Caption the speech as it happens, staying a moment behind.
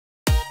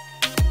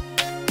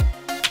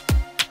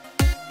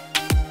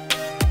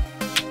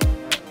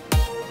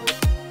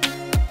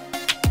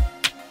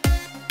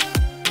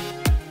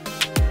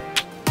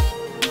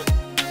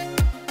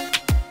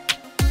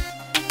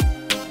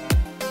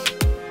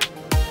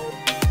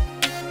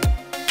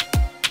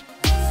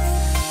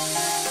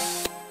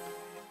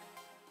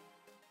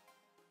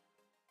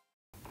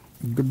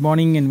Good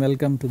morning and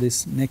welcome to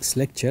this next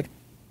lecture.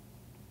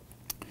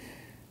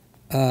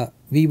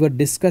 We were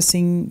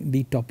discussing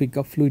the topic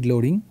of fluid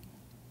loading.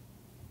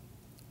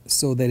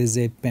 So there is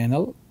a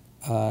panel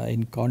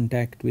in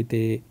contact with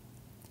a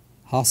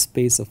half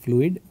space of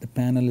fluid. The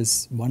panel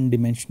is one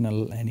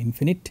dimensional and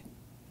infinite,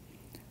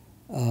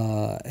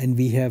 and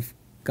we have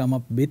come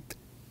up with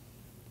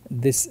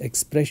this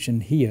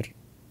expression here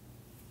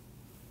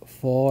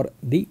for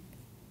the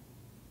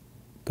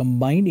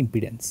combined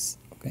impedance.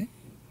 Okay,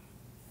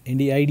 and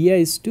the idea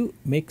is to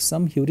make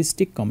some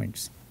heuristic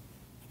comments.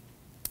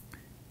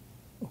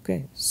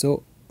 Okay,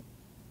 so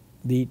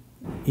the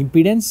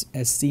impedance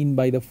as seen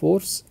by the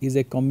force is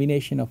a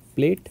combination of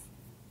plate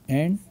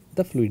and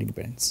the fluid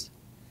impedance.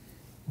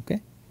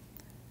 Okay,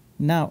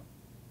 now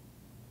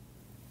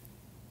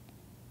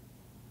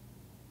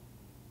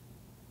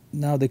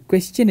the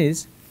question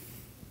is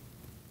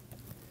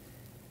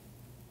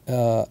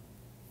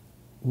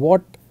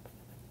what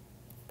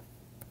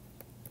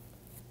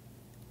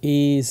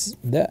is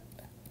the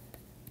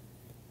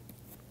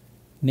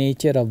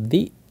nature of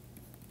the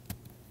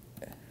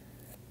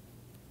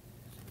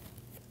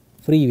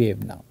free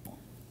wave now.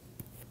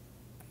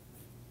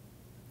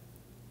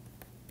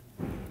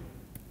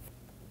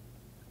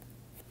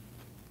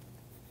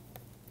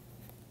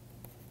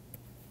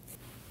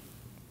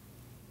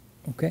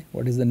 Okay,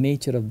 what is the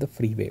nature of the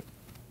free wave?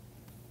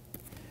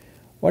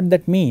 What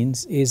that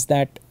means is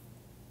that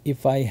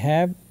if I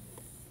have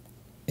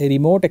a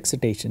remote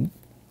excitation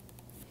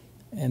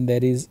and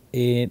there is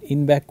an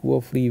in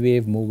vacuum free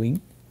wave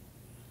moving,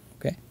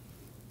 okay,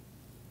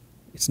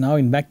 it's now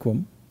in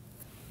vacuum,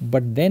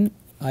 but then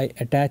I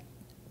attach,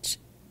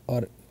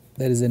 or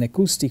there is an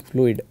acoustic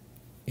fluid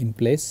in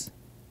place,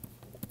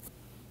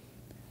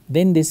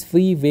 then this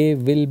free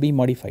wave will be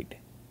modified,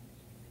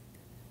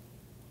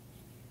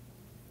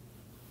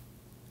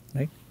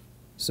 right.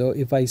 So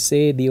if I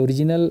say the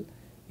original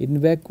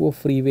in vacuum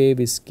free wave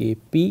is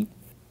Kp,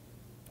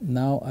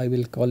 now I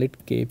will call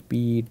it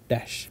Kp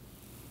dash.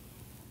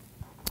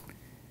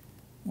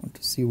 I want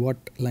to see what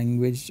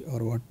language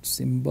or what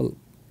symbol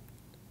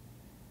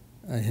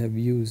I have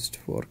used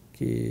for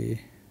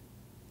K.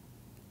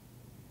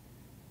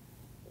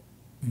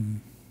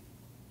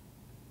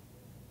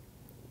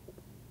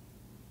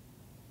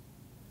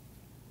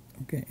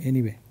 Okay,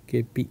 anyway,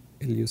 Kp,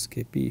 I'll use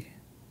Kp.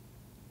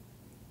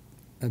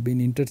 I've been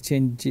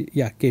interchanging,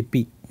 yeah,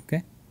 Kp,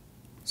 okay.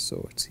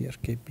 So it's here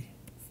Kp.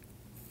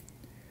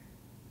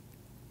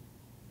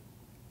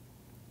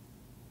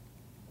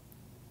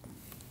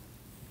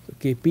 So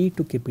Kp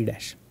to Kp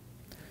dash.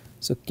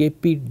 So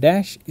Kp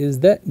dash is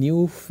the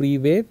new free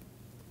wave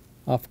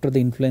after the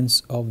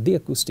influence of the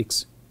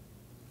acoustics.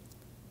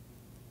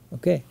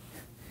 Okay,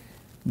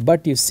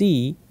 but you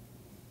see,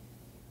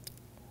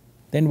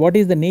 then what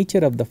is the nature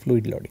of the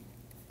fluid loading?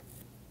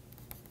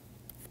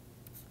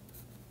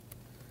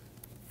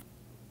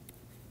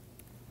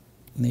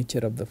 Nature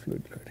of the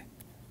fluid loading.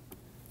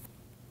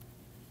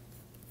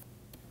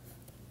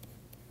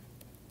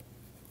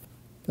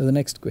 So the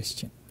next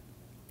question.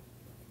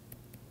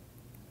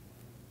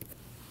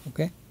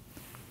 Okay,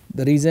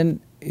 the reason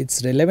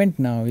it's relevant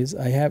now is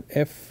I have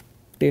F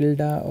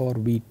tilde or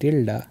V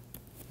tilde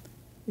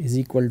is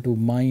equal to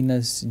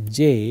minus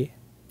J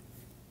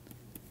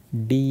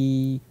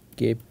d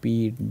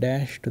Kp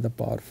dash to the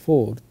power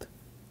 4th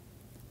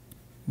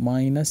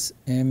minus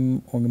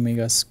m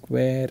omega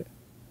square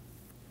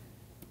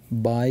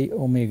by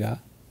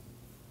omega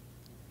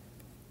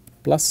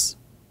plus,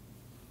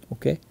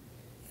 okay,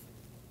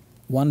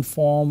 one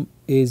form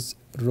is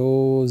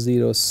rho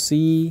 0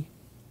 c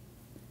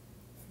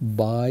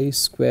by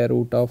square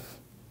root of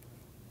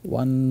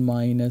 1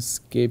 minus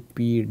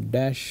Kp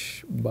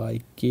dash by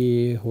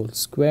K whole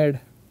squared.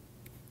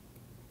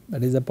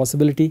 That is a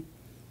possibility.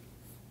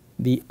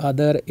 The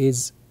other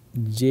is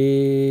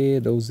J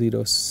rho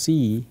 0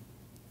 c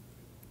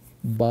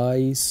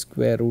by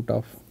square root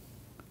of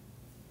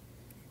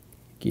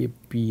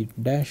Kp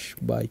dash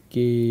by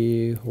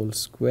K whole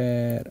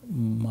square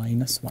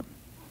minus 1.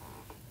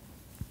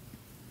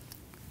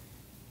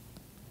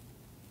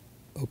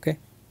 Okay.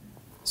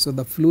 So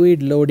the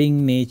fluid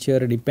loading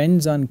nature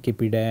depends on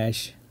Kp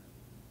dash,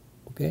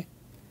 okay,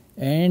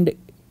 and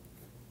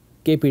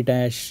Kp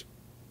dash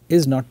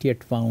is not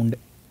yet found.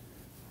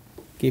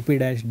 Kp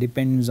dash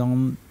depends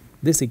on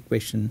this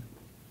equation,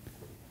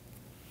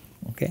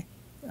 okay.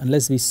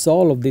 Unless we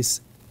solve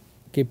this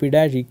Kp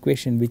dash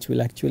equation, which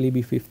will actually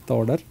be fifth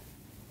order,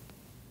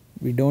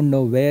 we don't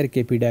know where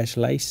Kp dash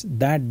lies.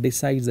 That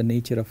decides the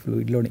nature of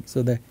fluid loading. So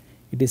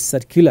it is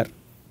circular,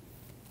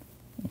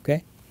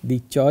 okay. The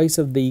choice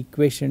of the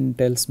equation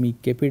tells me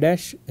Kp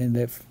dash, and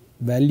the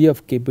value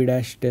of Kp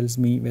dash tells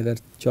me whether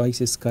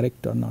choice is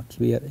correct or not.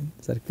 We are in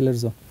circular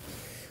zone.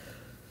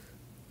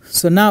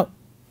 So now,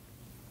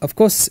 of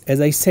course, as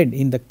I said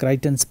in the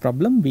Crichton's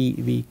problem,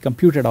 we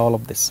computed all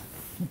of this.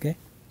 Okay,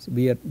 so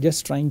we are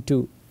just trying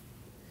to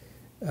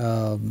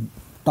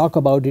talk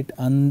about it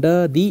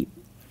under the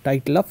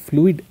title of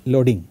fluid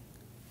loading.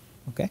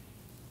 Okay,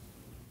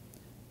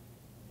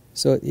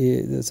 so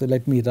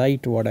let me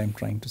write what I am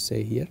trying to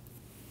say here.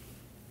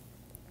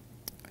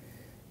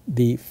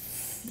 the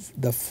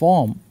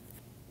form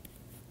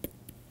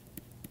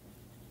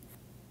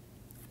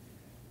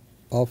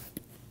of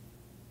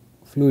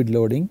fluid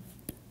loading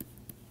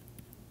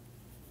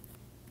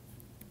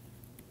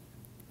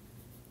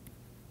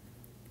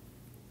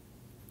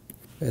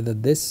whether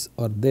this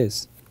or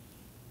this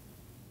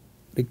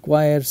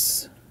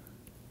requires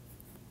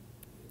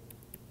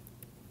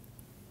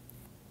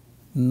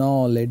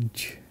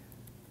knowledge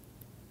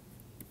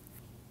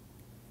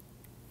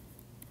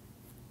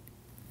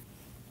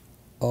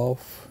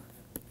of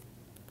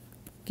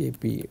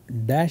Kp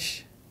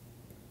dash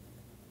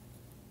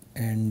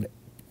and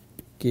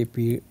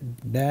Kp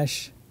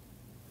dash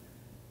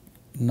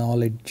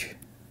knowledge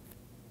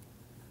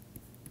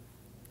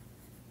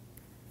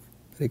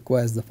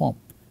requires the form.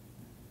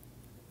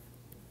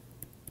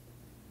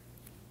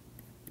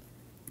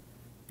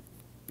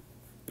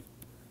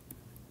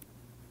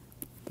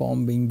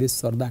 Form being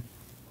this or that.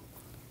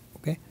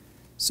 Okay,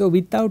 so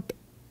without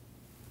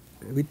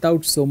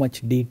so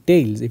much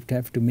details, if you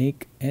have to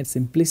make a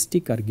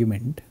simplistic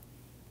argument,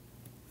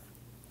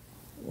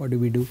 what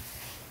do?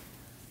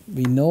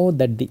 We know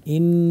that the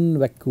in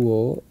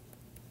vacuo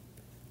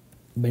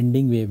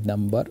bending wave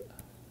number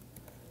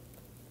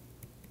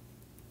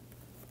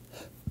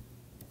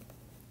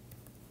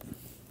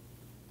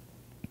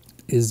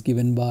is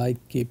given by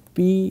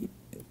Kp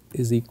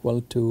is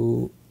equal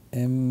to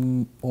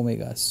m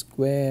omega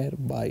square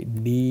by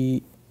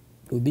d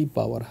to the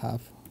power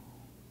half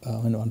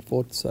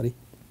 1/4, sorry.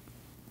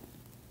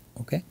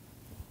 Okay,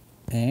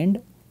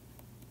 and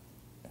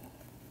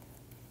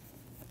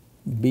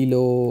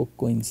below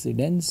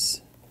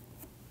coincidence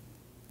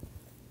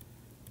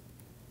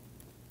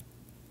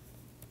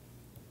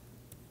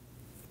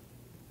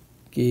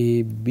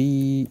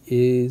Kb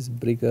is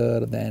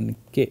bigger than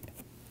K.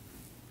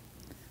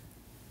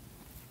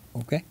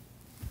 Okay,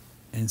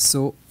 and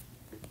so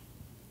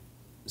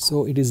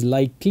it is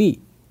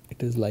likely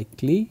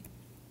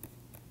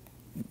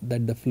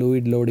that the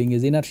fluid loading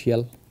is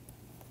inertial.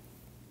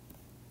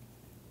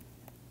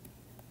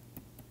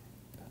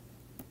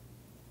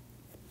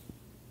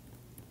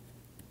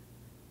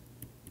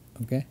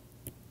 Okay,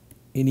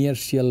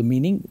 inertial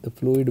meaning the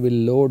fluid will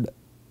load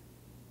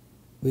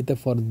with a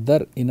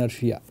further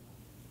inertia.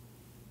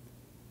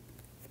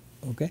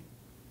 Okay,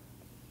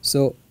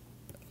 so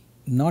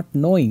not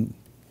knowing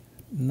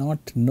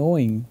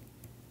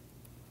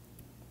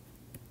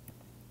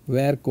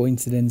where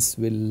coincidence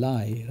will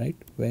lie, right,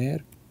 where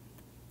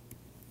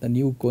the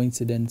new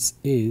coincidence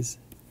is,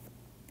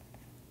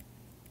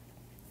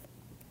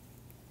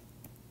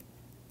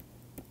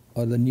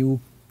 or the new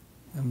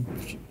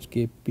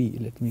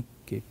Kp, let me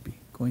Kp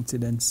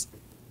coincidence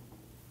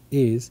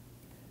is,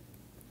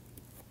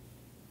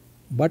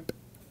 but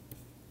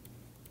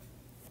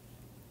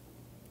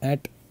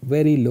at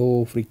very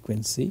low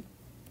frequency.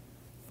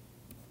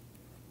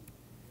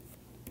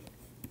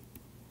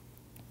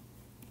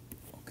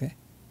 Okay,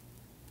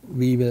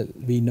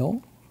 we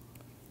know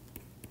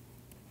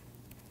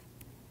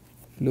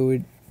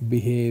fluid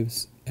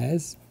behaves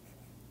as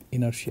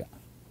inertia.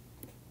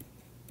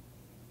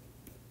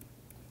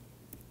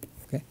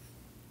 Okay,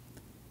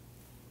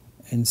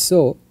 and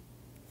so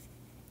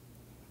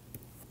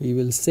we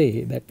will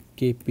say that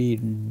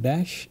Kp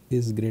dash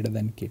is greater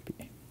than Kp.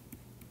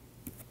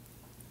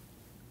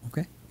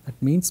 Okay,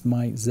 that means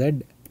my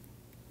Z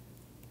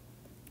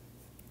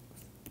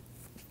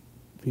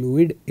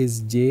fluid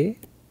is J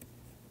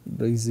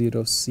rho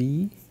 0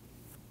 C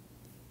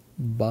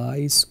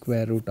by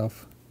square root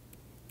of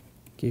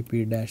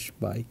Kp dash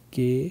by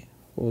K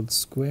whole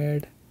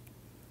squared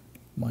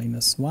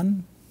minus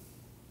 1,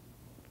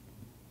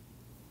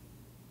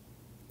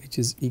 which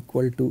is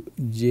equal to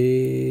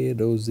J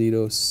rho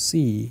 0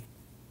 C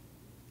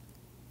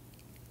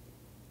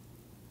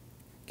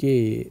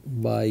K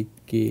by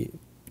K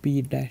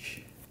P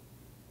dash,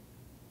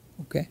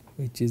 okay,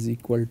 which is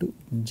equal to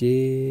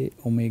J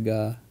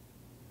omega,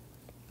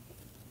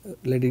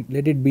 let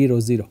it be rho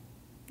 0,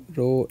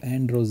 rho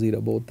and rho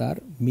 0 both are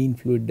mean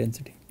fluid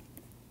density.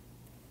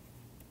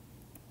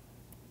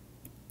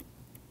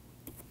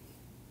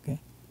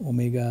 Okay,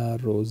 omega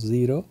rho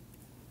 0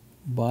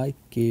 by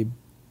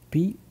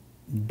Kp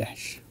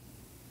dash.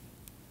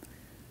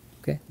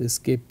 Okay, this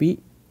Kp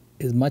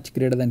is much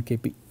greater than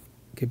Kp.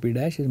 Kp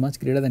dash is much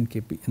greater than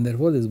Kp, and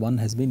therefore this one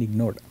has been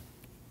ignored.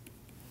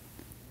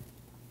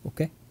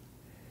 Okay,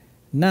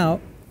 now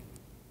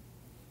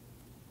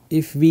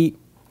if we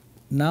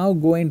now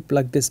go and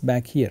plug this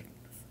back here,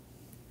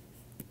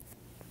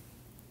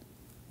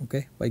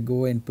 okay, if I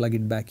go and plug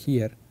it back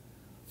here,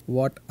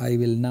 what I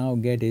will now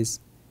get is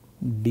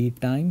d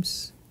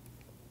times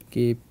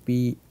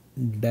Kp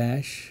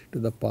dash to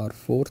the power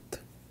 4th,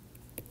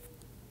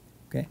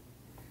 okay,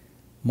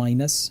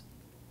 minus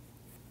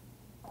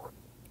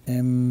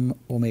m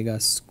omega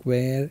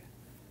square,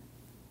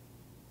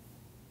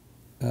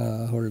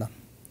 hold on,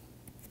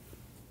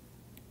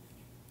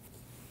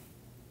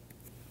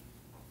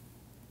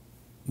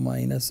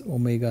 minus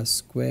omega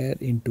square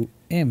into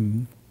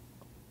m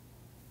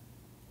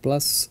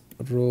plus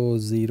rho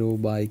 0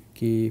 by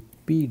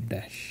Kp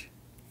dash.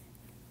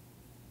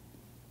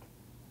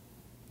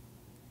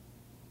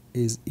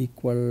 is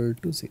equal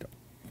to 0.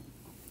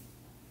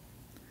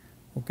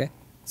 Okay,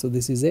 so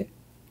this is a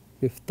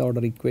fifth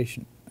order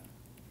equation.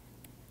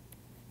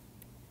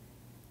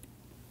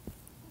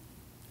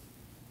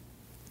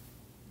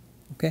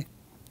 Okay,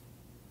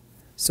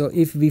 so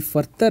if we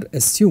further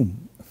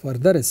assume,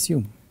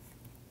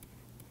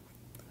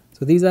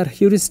 so these are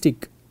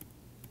heuristic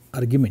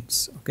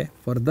arguments. Okay,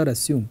 further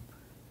assume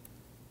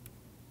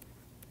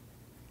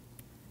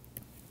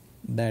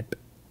that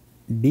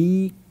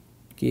dkp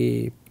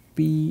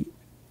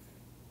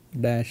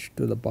dash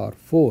to the power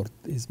fourth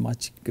is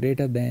much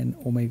greater than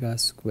omega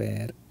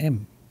square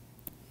m.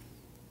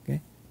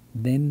 Okay,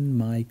 then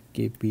my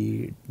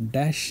kp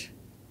dash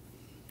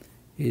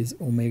is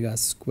omega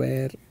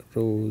square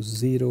rho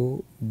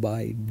 0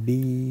 by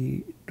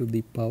d to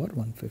the power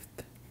 1/5.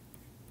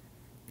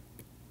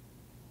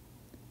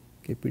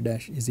 Kp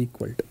dash is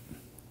equal to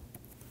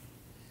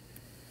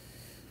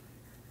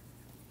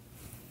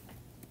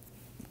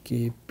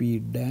Kp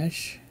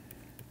dash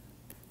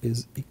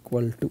is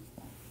equal to,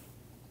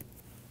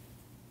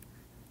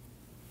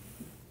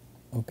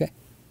 okay,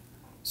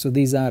 so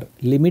these are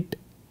limit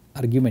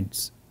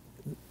arguments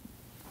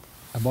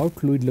about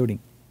fluid loading.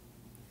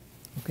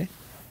 Okay,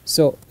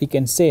 so we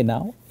can say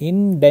now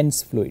in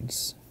dense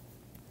fluids,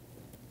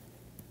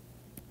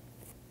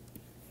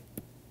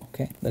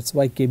 okay, that's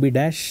why Kp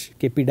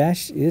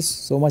dash is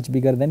so much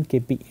bigger than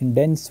Kp in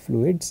dense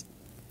fluids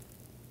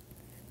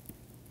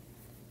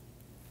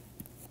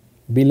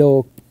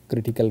below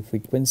critical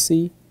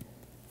frequency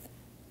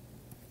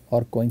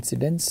or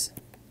coincidence.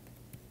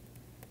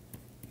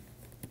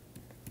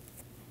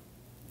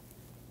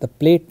 The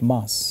plate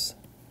mass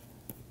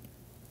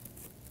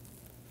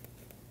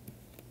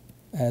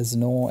has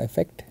no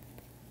effect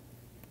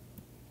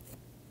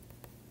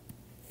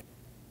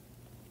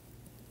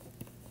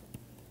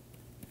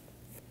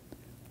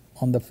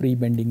on the free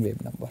bending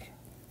wave number.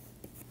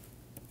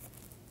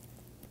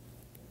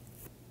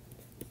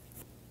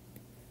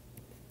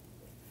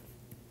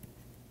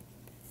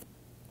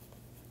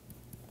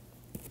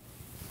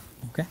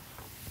 Okay,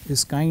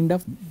 is kind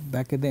of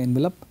back at the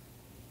envelope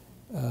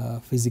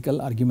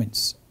physical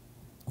arguments.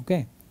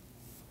 Okay,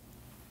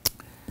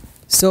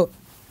 so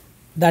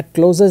that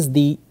closes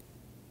the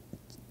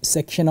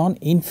section on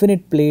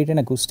infinite plate and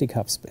acoustic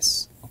half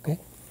space. Okay,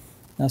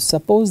 now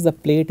suppose the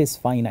plate is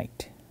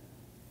finite.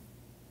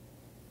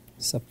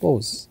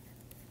 Suppose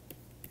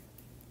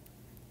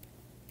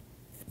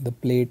the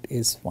plate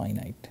is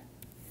finite.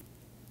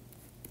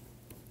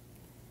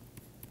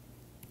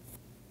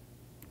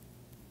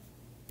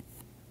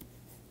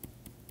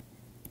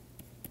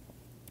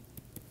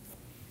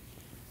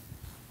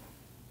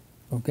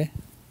 Okay,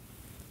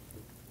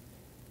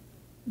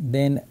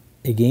 then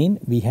again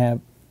we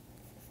have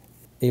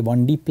a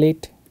 1D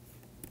plate,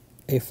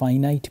 a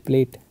finite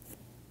plate,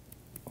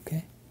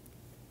 okay,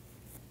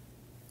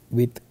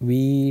 with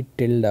V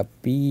tilde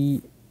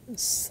P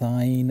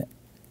sine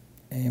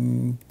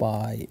m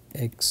pi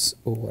x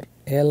over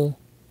L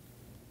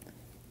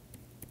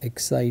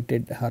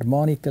excited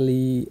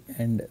harmonically,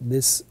 and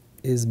this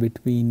is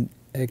between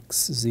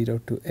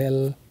x0 to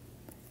L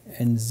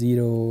and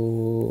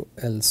 0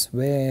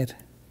 elsewhere.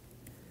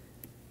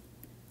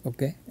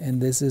 Okay,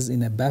 and this is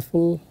in a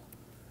baffle.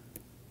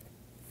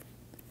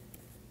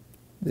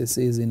 This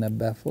is in a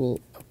baffle.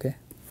 Okay,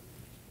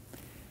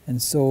 and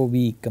so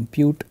we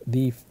compute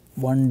the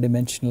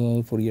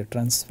one-dimensional Fourier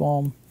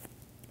transform.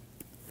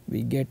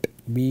 We get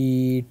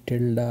B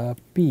tilde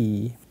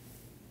P,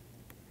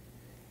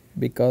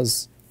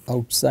 because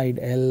outside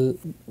L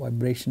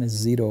vibration is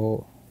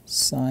 0,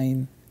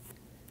 sine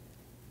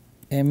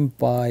m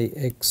pi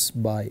x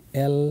by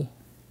L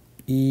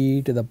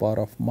e to the power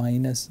of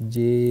minus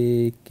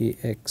j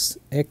kx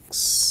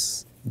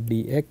x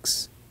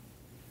dx.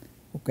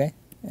 Okay,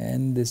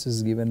 and this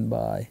is given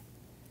by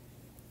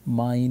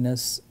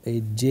minus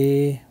a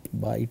j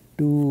by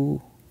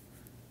 2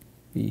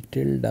 p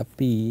tilde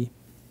p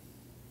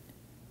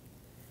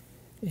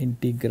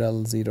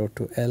integral 0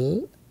 to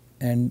L,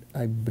 and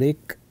I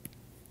break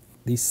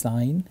the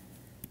sign,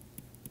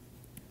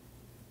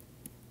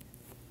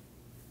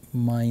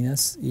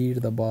 minus e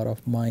to the power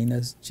of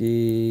minus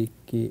j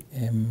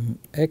km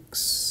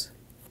x.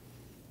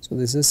 So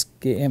this is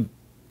km,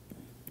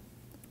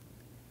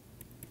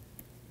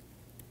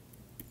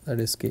 that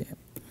is km,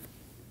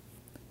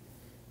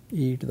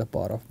 e to the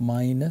power of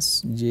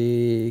minus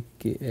j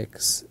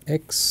kx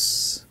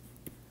x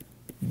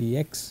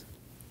dx.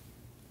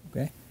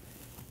 Okay,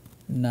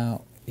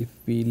 now if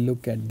we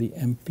look at the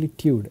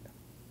amplitude,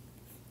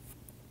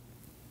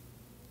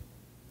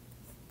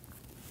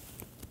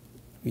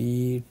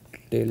 V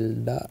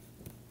tilde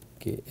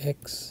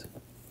kx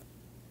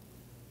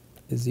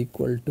is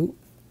equal to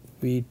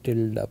V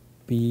tilde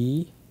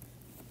p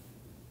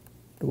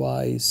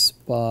twice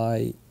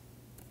pi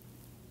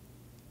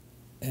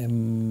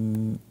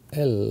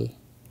ml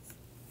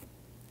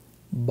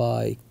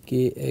by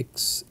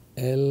kx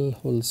L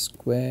whole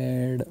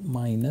squared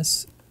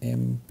minus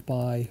m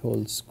pi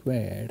whole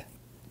squared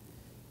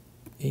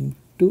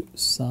into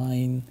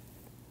sine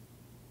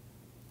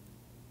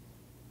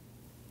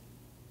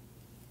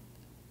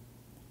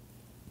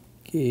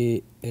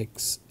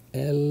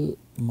kxl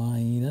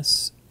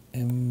minus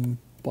m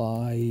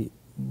pi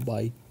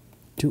by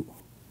 2.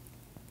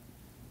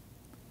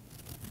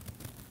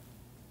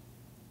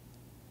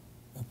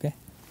 Okay.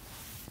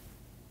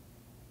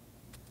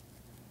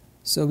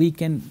 So we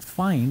can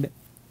find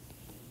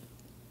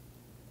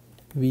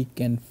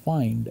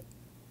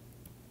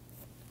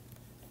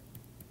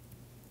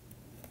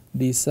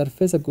the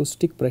surface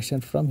acoustic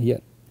pressure from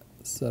here.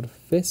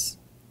 Surface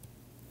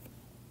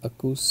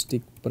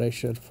acoustic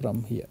pressure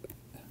from here.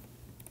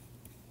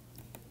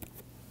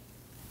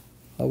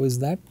 How is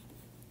that?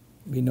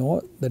 We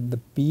know that the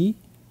P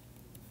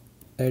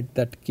at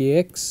that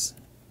kx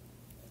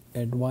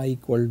at y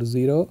equal to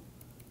 0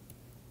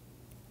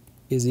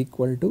 is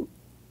equal to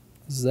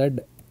z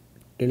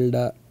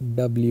tilde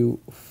w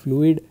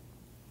fluid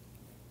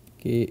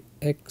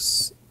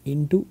kx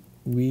into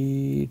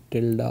v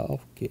tilde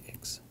of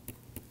kx.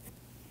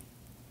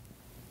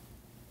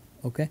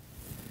 Okay.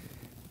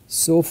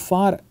 So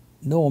far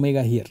no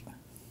omega here,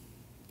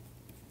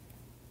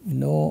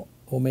 no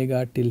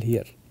omega till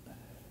here.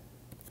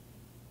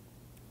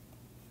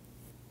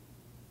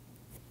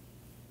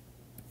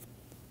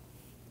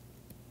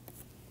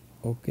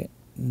 Okay,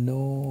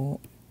 no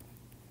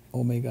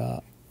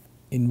omega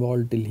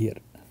involved till here.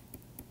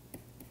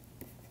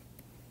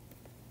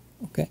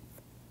 Okay,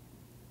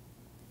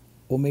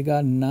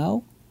 omega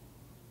now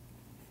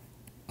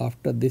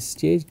after this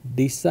stage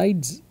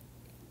decides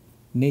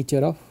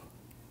nature of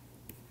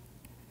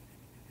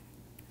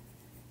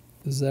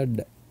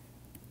z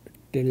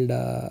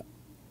tilde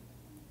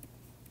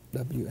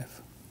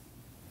wf.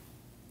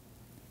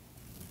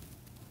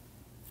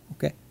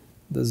 Okay,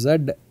 the z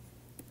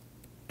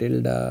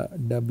tilde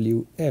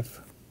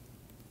wf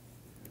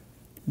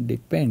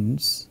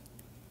depends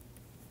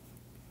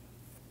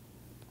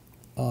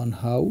on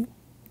how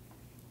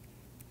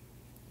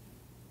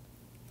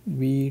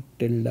v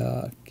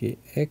tilde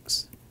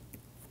kx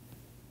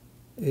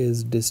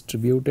is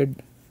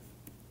distributed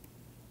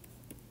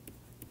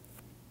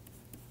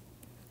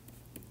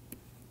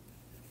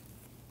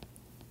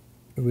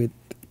with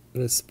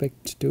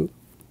respect to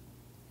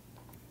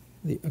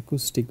the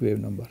acoustic wave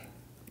number.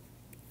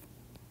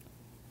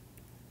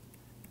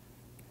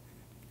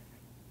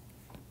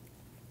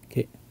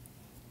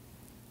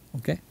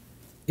 Okay,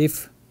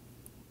 if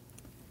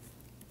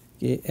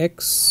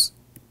kx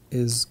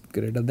is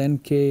greater than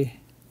k,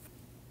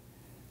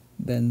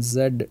 then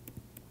z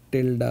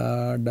tilde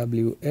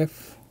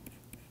wf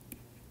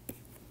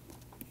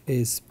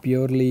is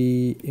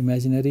purely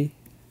imaginary,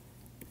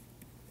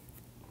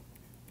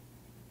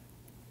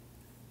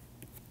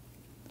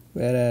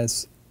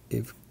 whereas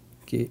if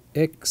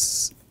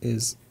kx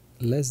is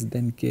less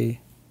than k,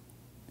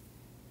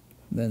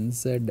 then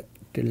z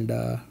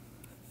tilde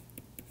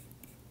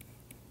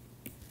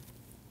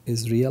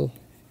is real.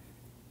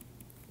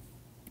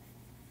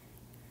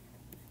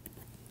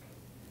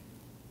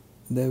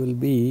 There will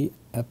be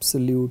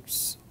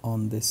absolutes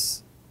on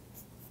this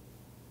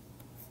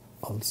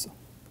also.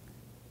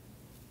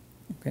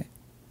 Okay,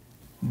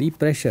 the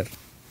pressure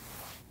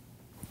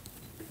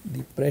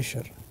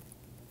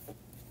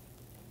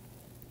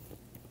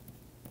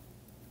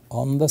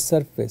on the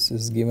surface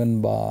is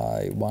given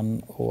by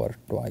 1 over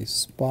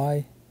twice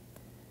pi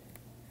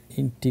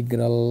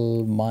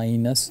integral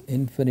minus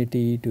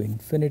infinity to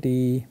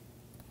infinity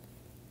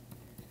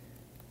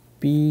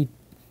p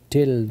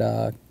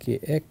tilde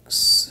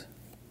kx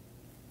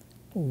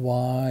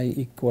y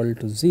equal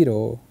to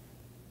 0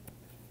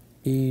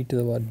 e to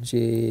the power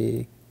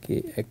j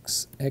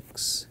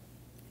kxx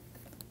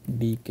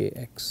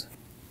dkx.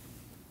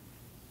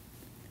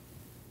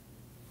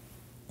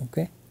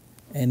 Okay,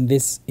 and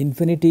this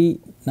infinity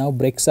now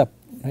breaks up,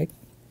 right?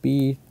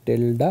 P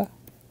tilde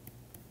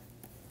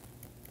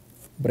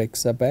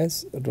breaks up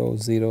as rho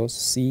 0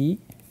 c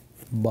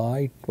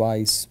by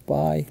twice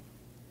pi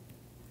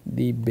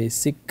the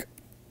basic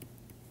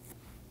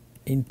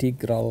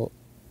integral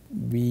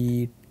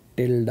v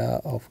tilde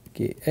of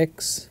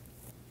kx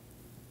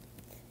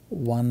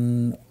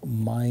 1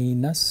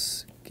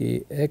 minus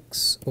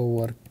kx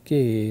over k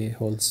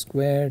whole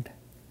squared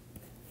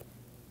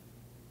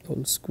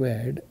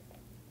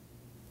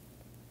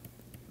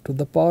to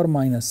the power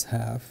minus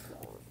half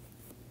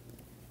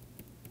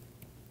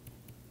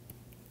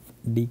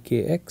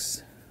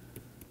dkx.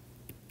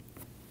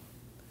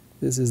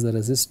 This is the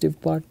resistive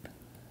part.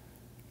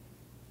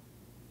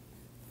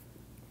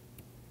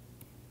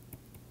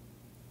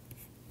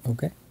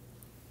 Okay,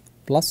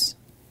 plus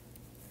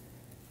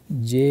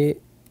j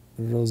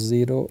rho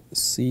 0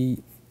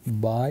 c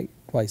by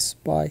twice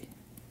pi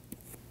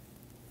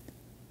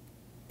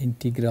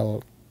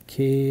integral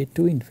k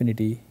to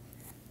infinity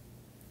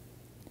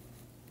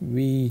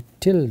v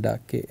tilde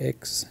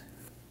kx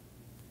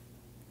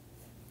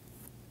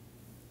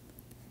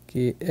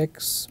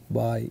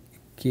by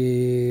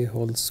k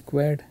whole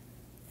squared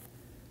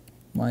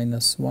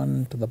minus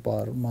 1 to the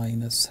power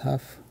minus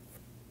half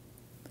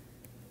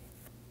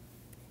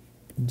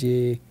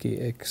j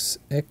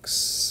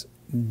kxx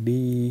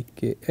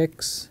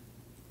dkx.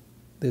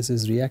 This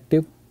is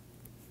reactive.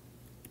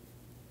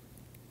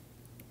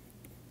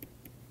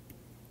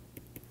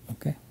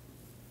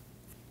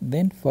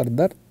 Then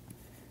further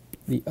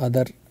the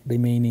other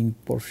remaining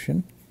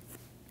portion,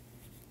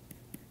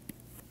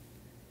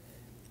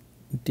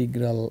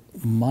 integral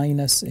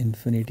minus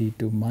infinity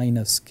to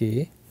minus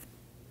k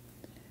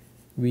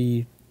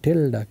v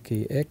tilde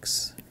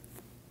kx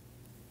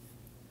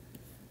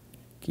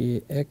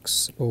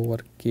over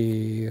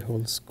k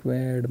whole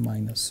squared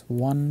minus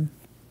 1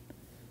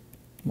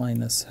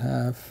 minus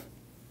half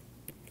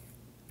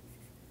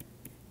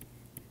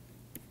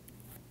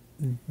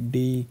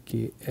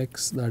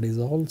dkx, that is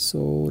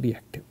also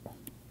reactive.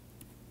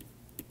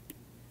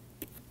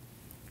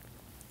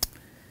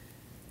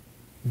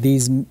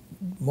 These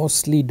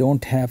mostly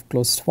don't have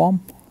closed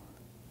form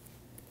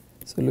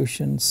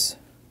solutions.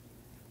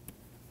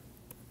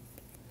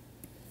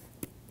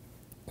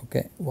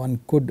 Okay, one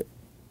could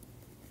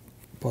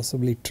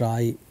possibly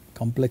try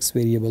complex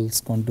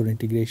variables contour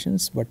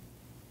integrations, but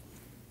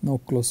no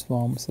closed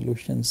form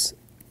solutions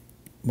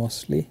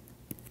mostly,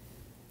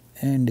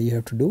 and you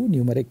have to do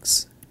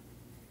numerics.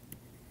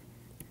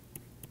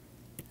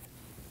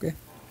 Okay,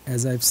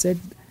 as I've said,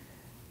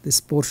 this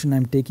portion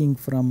I'm taking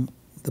from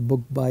the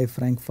book by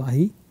Frank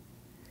Fahey,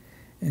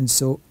 and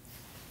so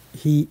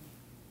he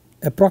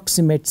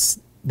approximates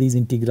these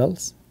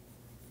integrals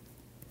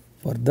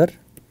further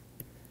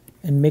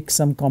and makes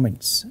some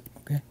comments.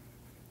 Okay,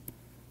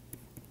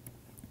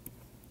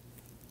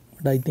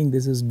 but I think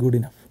this is good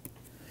enough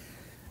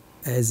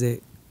as a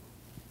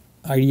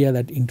idea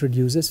that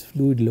introduces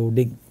fluid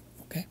loading.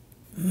 Okay.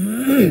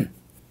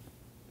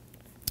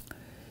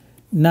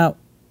 Now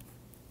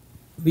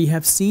we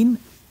have seen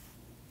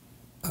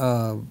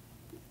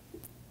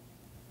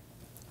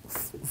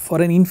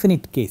for an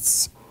infinite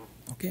case,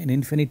 okay, an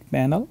infinite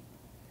panel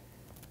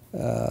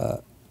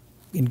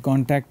in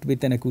contact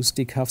with an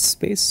acoustic half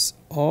space,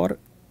 or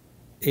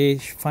a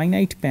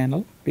finite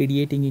panel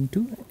radiating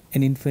into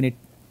an infinite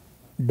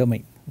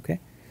domain. Okay,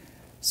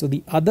 so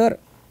the other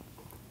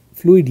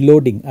fluid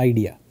loading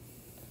idea,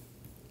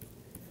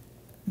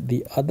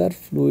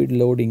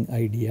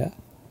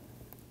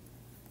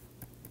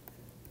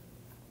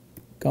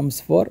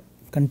 comes for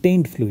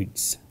contained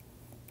fluids.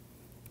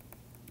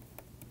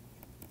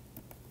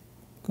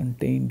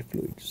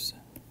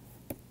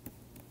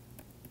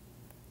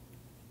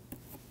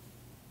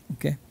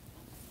 Okay,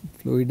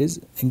 fluid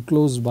is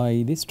enclosed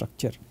by the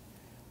structure.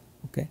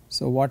 Okay,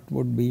 so what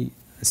would be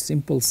a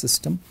simple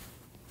system?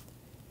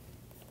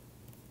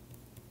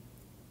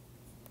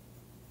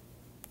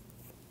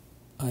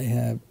 I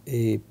have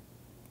a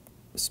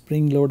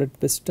spring loaded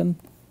piston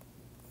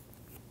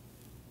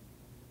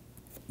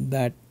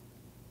that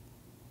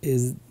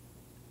is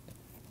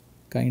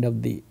kind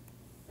of the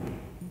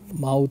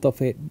mouth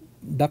of a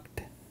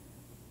duct,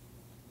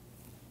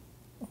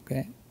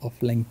 okay,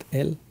 of length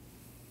L.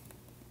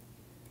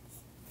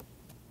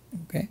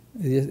 Okay,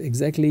 it is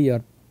exactly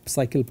your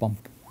cycle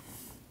pump.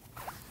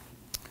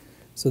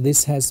 So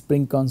this has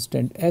spring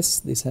constant S,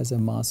 this has a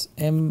mass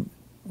M,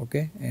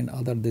 okay, and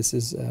other, this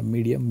is a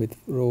medium with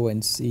rho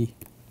and C,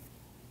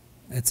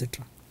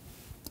 etc.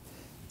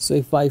 So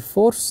if I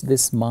force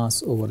this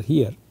mass over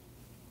here,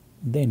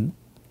 then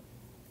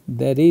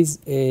there is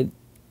a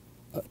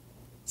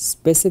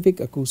specific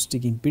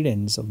acoustic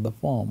impedance of the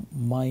form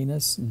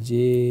minus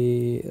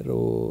J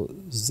rho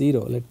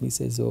 0, let me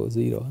say so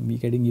 0, I am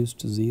getting used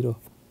to 0,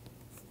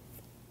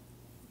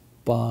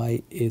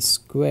 pi a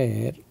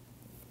square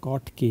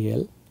cot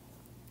KL.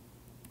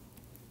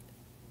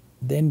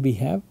 Then we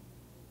have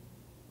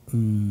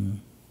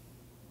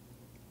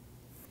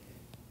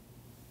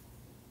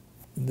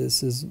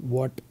this is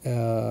what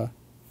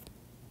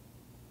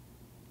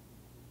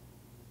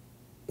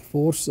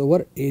force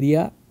over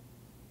area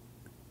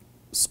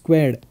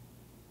squared.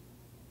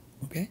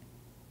 Okay,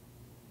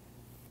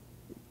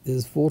 this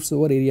is force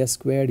over area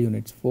squared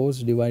units, force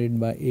divided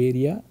by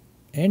area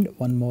and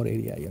one more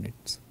area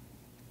units.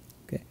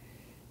 Okay,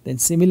 then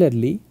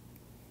similarly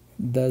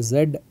the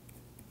Z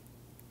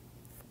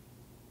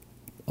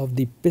of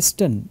the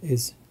piston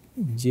is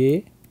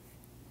J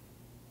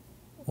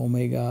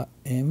omega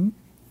m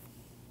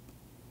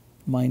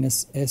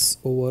minus S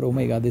over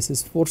omega, this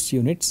is force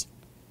units,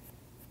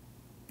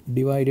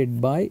 divided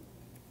by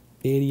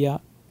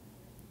area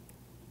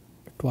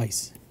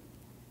twice.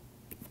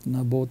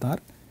 Now both are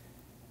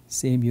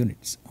same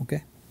units.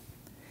 Okay,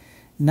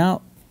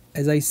 now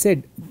as I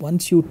said,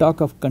 once you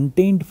talk of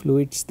contained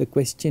fluids, the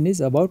question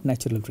is about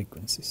natural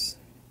frequencies,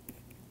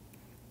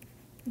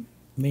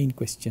 main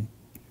question.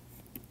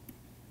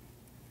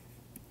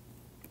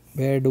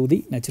 Where do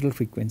the natural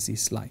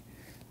frequencies lie?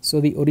 So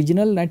the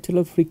original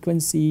natural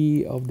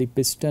frequency of the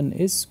piston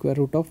is square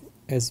root of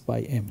S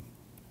by M,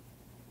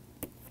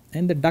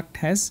 and the duct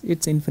has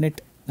its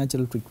infinite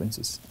natural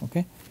frequencies.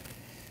 Okay,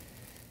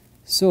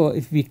 so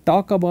if we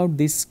talk about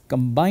this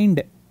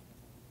combined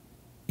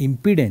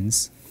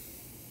impedance,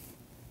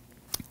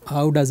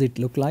 how does it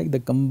look like?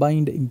 The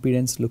combined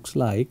impedance looks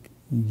like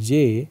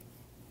J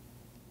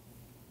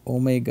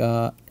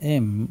omega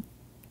m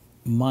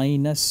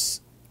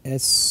minus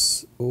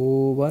S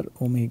over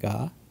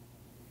omega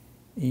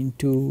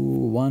into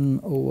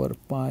 1 over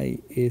pi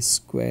a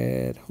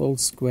square whole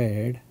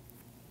squared.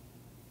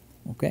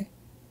 Okay,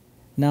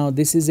 now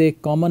this is a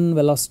common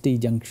velocity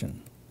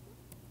junction.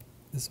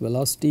 This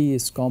velocity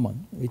is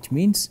common, which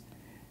means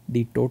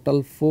the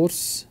total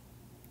force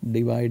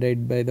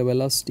divided by the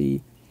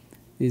velocity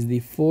is the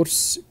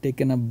force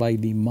taken up by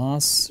the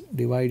mass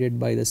divided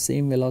by the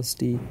same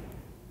velocity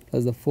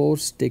plus the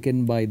force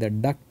taken by the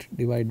duct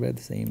divided by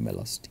the same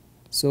velocity.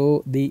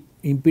 So the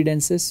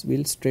impedances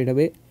will straight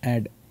away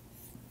add.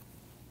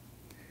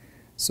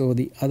 So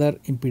the other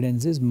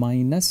impedance is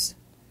minus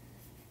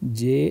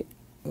j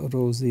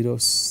rho 0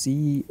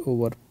 c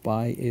over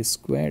pi a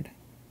squared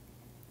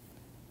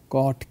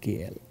cot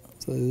kl.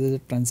 So this is a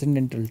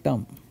transcendental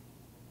term,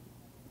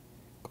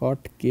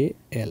 cot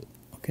kl.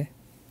 Okay.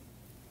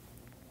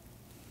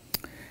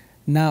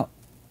 Now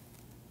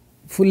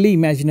fully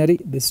imaginary,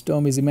 this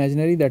term is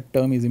imaginary, that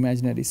term is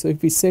imaginary. So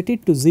if we set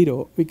it to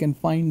 0, we can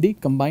find the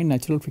combined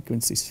natural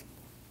frequencies.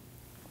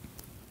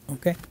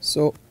 Okay,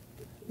 so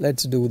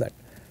let's do that.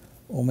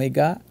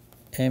 Omega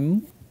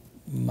m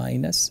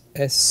minus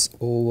s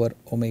over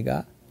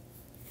omega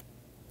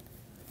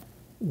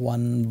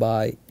 1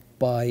 by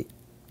pi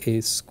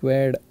a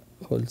squared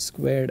whole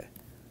squared.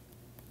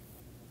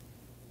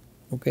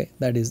 Okay,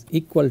 that is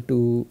equal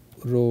to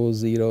rho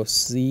 0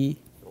 c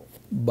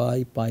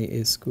by pi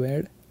a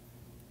squared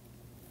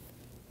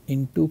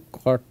into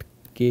cot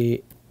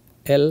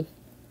kl.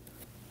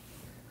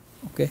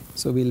 Okay,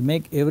 so we'll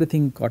make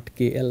everything cot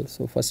kl.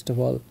 So first of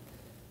all,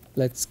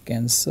 let's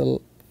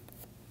cancel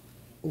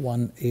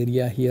one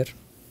area here.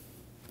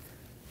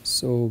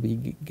 So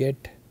we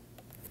get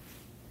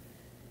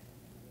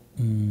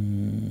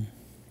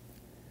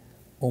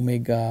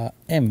omega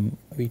m,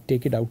 we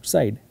take it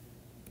outside.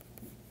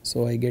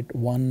 So I get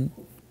 1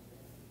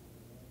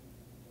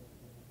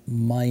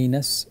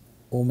 minus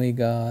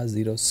omega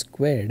 0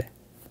 squared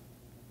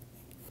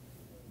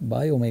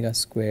by omega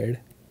squared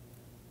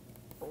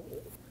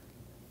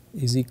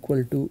is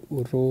equal to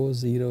rho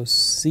 0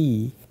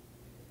 c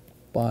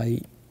pi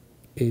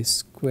a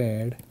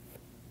squared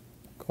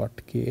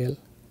cot kl.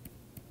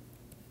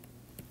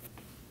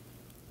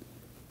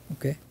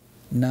 Okay,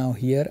 now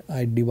here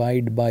I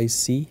divide by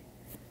c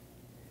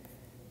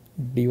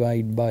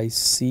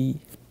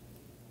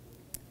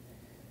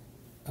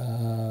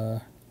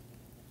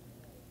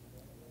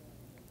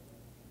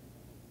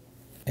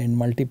and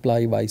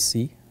multiply by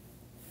c.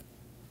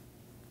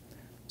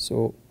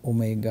 So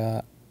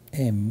omega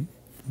m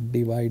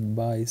divide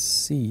by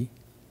c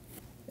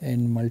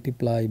and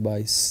multiply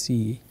by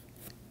c,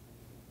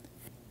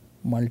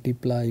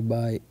 multiply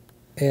by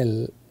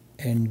l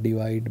and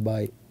divide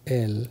by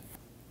l.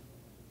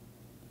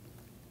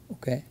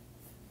 Okay,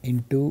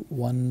 into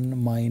 1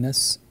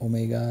 minus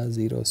omega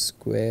 0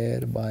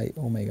 square by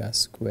omega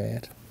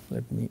square.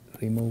 Let me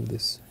remove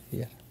this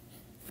here.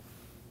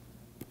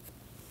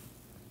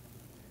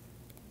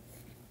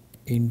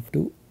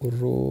 Into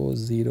rho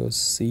 0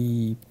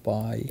 c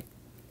pi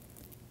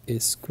a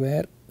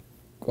square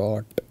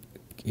cot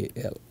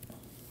kl.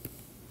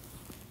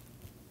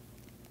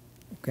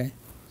 Okay,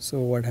 so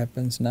what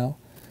happens now?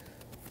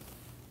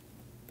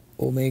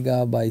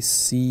 Omega by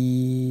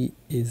c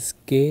is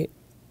k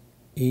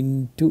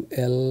into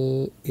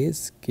l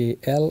is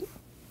kl.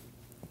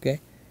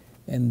 Okay,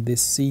 and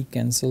this c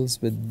cancels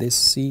with this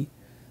c,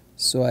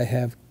 so I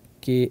have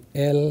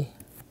kl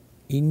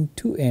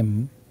into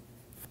m.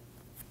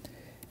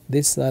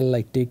 This I'll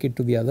like take it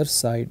to the other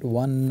side,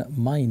 1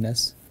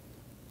 minus.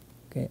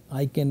 Okay,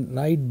 I can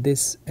write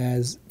this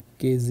as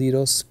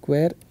k0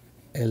 square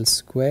l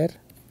square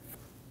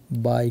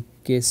by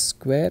k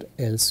square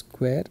l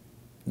square,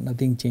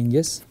 nothing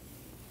changes.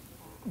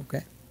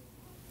 Okay,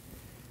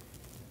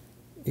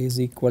 is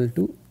equal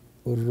to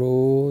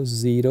rho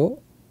 0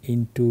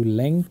 into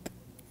length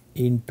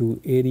into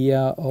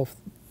area of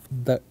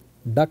the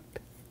duct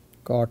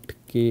cot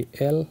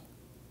kl.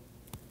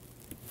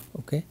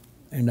 Okay,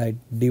 and I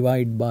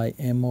divide by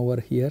m over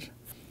here,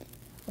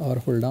 or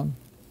hold on,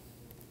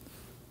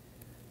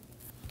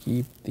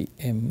 keep the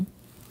m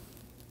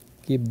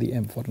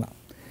for now.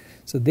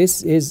 So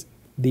this is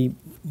the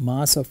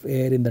mass of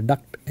air in the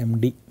duct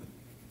md.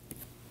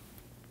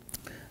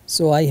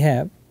 So I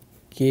have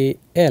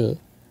kl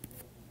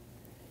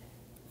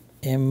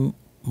m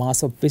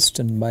mass of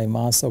piston by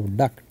mass of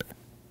duct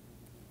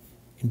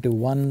into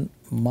 1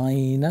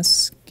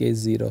 minus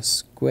k0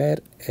 square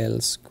l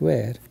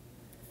square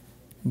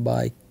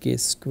by k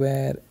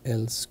square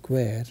l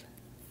square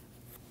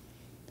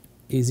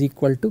is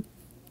equal to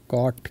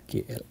cot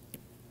kl.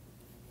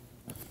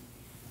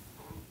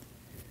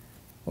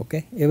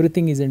 Okay,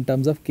 everything is in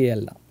terms of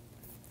kl now.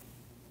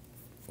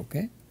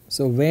 Okay,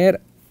 so where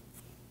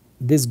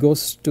this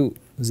goes to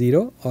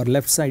 0 or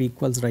left side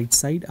equals right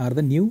side are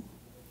the new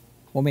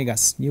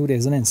omegas, new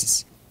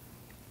resonances.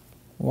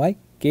 Why?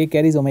 K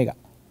carries omega.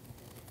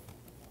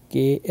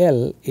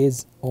 KL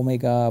is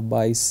omega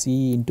by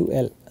c into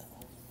L.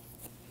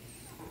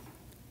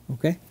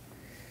 Okay.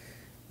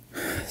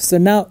 So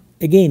now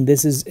again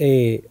this is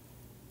a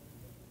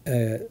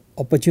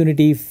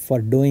opportunity for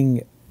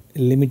doing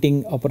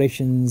limiting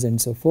operations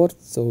and so forth.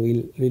 So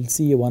we'll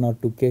see one or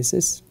two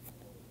cases.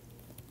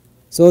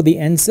 So the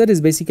answer is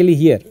basically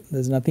here,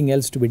 there's nothing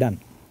else to be done,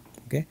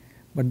 okay,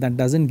 but that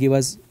doesn't give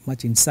us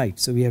much insight.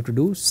 So we have to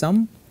do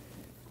some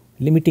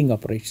limiting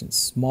operations,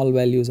 small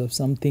values of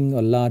something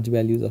or large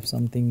values of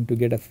something to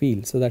get a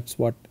feel. So that's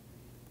what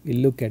we'll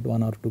look at,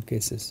 one or two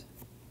cases.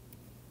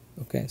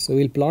 Okay, so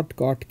we'll plot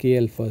cot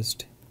KL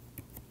first.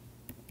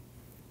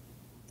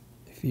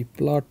 If we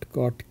plot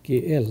cot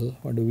KL,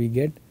 what do we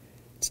get?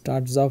 It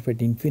starts off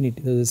at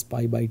infinity. This is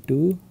pi by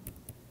 2.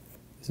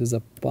 This is a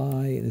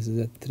pi. This is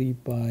a 3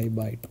 pi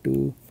by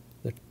 2.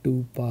 The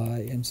 2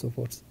 pi and so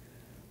forth. So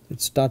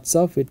it starts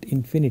off at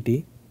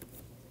infinity,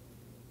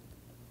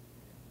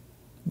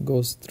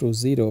 goes through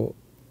 0,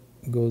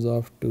 goes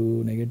off to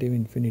negative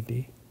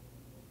infinity,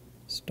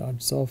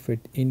 starts off at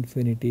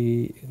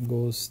infinity,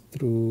 goes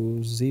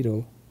through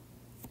 0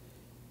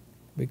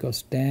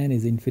 because tan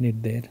is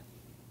infinite there,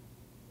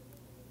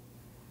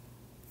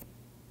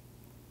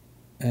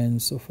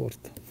 and so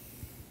forth.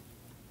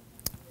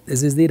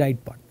 This is the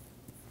right part.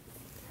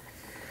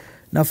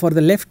 Now for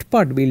the left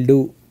part we'll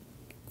do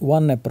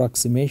one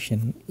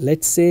approximation.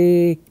 Let's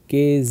say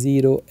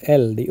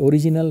K0L, the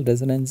original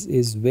resonance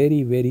is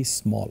very, very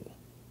small.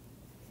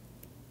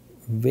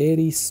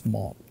 Very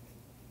small.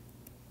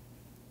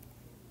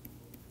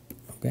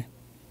 Okay.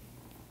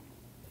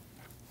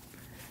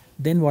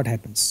 Then what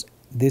happens?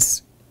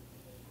 This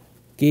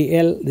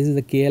KL, this is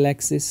the KL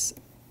axis.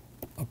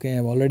 Okay,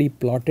 I've already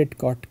plotted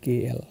cot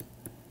KL.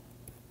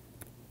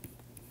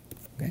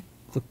 Okay.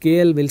 So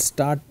KL will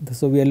start,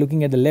 so we are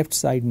looking at the left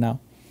side now.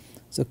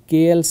 So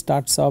KL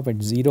starts off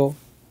at 0.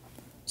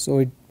 So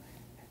it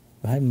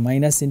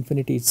minus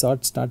infinity, it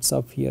starts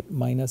off here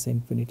minus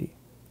infinity.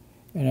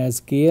 And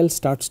as KL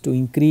starts to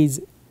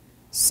increase,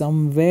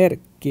 somewhere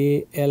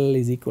KL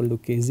is equal to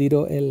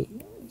K0L.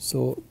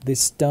 So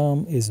this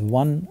term is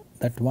 1,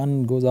 that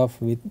 1 goes off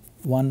with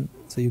 1.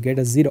 So you get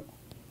a 0.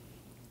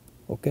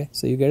 Okay,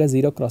 so you get a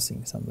 0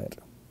 crossing somewhere.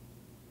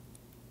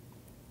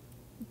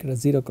 You get a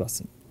 0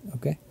 crossing.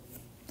 Okay.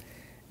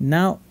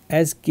 Now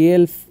as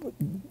KL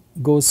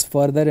goes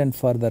further and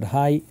further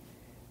high,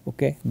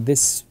 okay,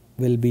 this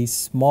will be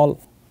small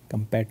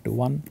compared to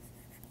 1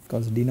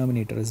 because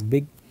denominator is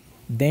big.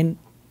 Then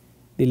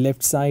the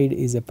left side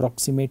is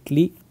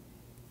approximately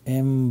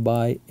m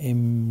by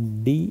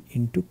md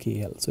into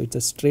KL. So it's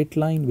a straight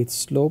line with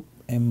slope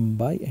m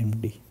by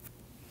md.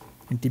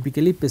 And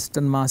typically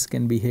piston mass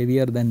can be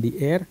heavier than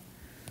the air.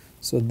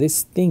 So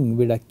this thing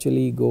would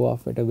actually go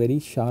off at a very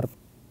sharp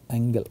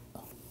angle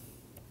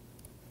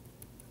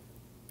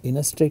in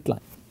a straight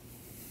line.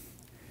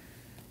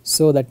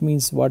 So that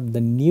means what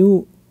the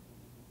new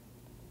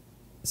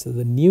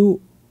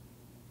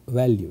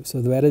value, so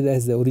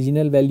whereas the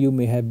original value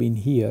may have been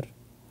here,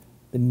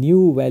 the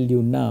new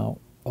value now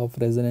of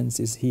resonance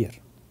is here,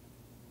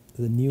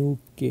 the new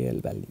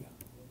KL value.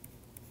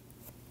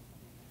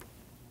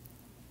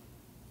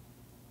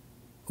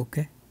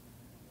 Okay.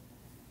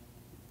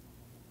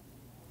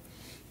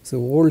 So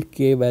old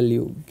K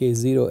value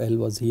K0L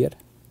was here,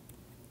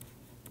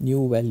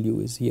 new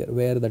value is here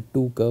where the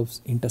two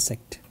curves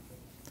intersect.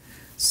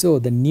 So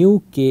the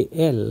new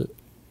KL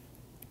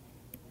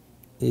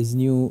is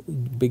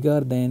bigger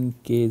than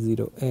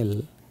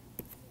K0L.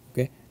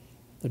 Okay,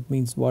 that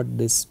means what,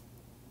 this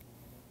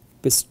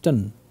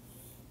piston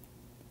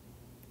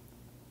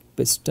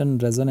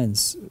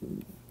resonance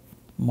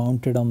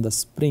mounted on the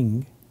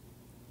spring,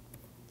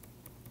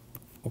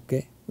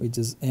 okay, which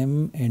is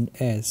M and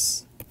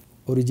S,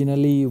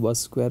 originally was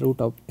square root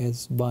of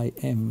S by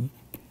M,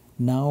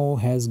 now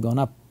has gone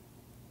up.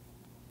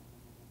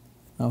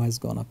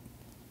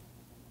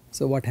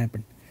 So what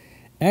happened?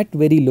 At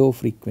very low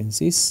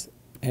frequencies,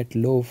 if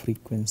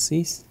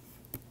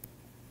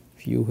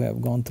you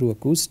have gone through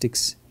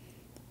acoustics,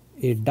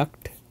 a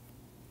duct,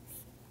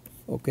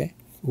 okay,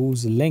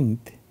 whose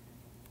length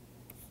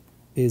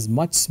is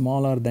much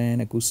smaller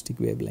than acoustic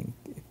wavelength.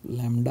 If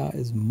lambda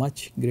is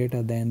much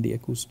greater than the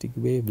acoustic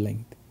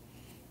wavelength,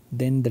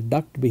 then the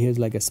duct behaves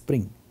like a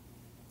spring.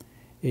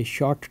 A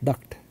short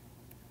duct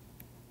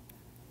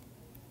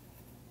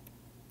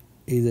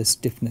is a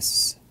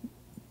stiffness,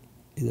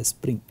 is a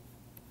spring.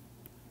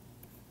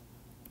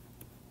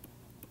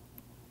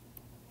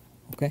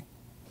 Okay.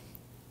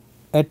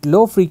 At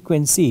low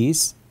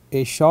frequencies,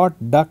 a short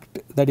duct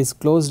that is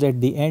closed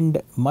at the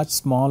end, much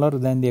smaller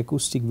than the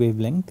acoustic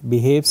wavelength,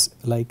 behaves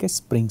like a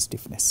spring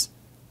stiffness.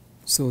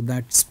 So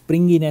that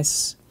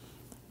springiness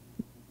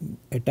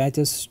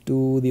attaches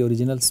to the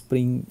original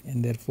spring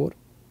and therefore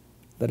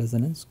the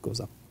resonance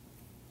goes up.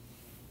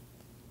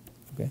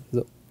 Okay,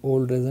 so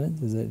old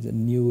resonance is a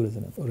new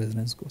resonance, or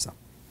resonance goes up.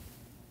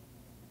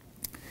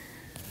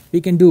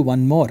 We can do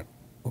one more.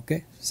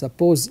 Okay,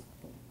 suppose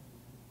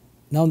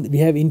now we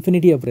have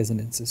infinity of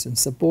resonances, and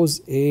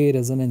suppose a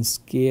resonance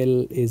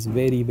KL is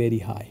very, very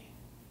high.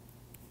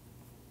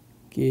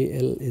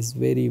 KL is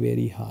very,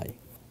 very high.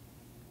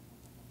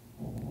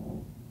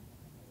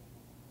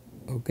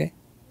 Okay,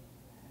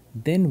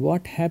 then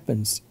what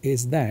happens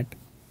is that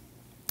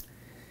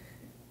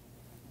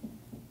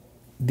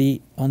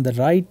on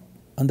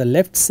the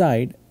left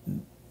side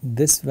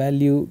this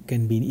value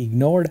can be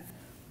ignored,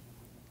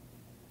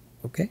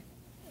 okay,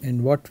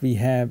 and what we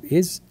have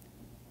is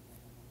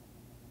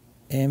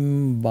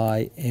m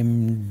by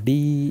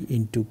md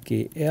into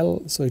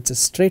kl. So it's a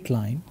straight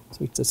line,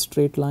 so it's a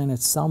straight line at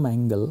some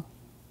angle,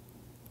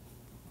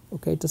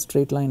 okay, it's a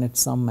straight line at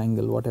some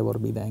angle, whatever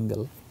be the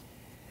angle,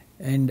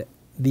 and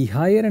the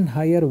higher and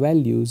higher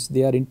values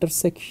they are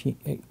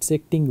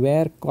intersecting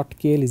where cot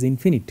kl is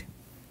infinite,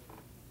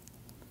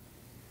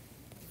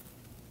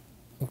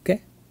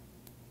 okay,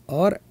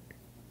 or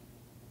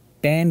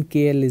tan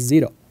kl is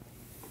 0,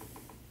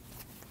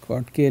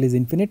 cot kl is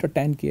infinite or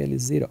tan kl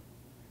is 0,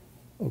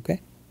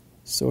 okay.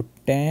 So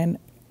tan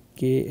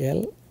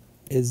kl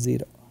is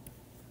 0,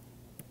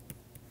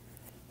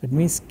 that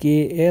means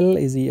kl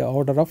is the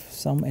order of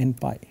some n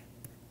pi,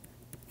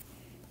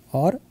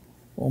 or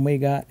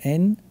omega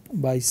n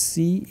by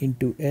c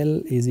into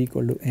l is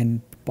equal to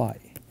n pi,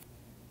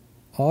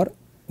 or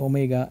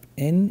omega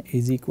n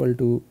is equal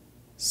to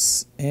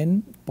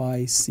n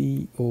pi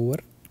c over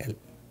l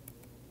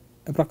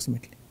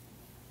approximately,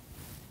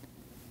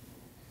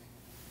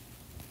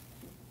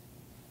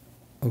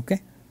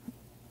 okay.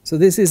 So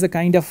this is the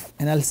kind of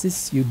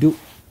analysis you do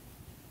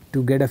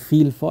to get a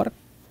feel for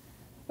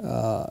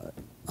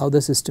how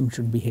the system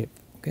should behave,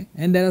 okay,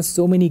 and there are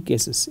so many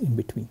cases in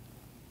between,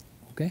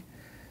 okay.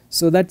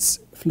 So that's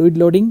fluid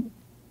loading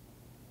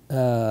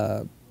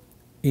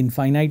in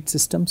finite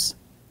systems,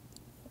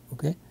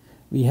 okay.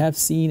 We have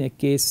seen a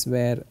case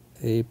where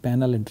a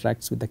panel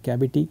interacts with the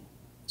cavity,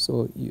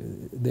 so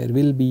there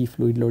will be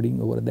fluid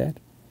loading over there,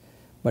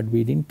 but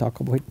we didn't talk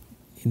about it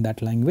in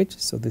that language.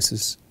 So this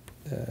is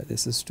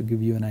to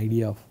give you an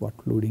idea of what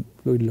fluid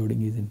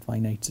loading is in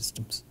finite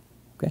systems,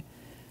 okay.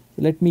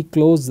 So let me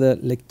close the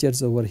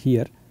lectures over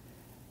here.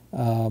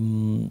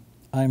 I'm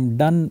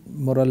done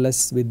more or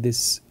less with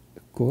this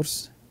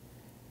course.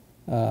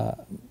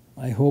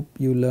 I hope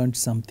you learned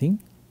something.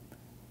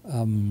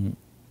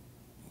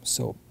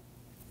 So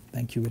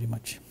thank you very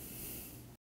much.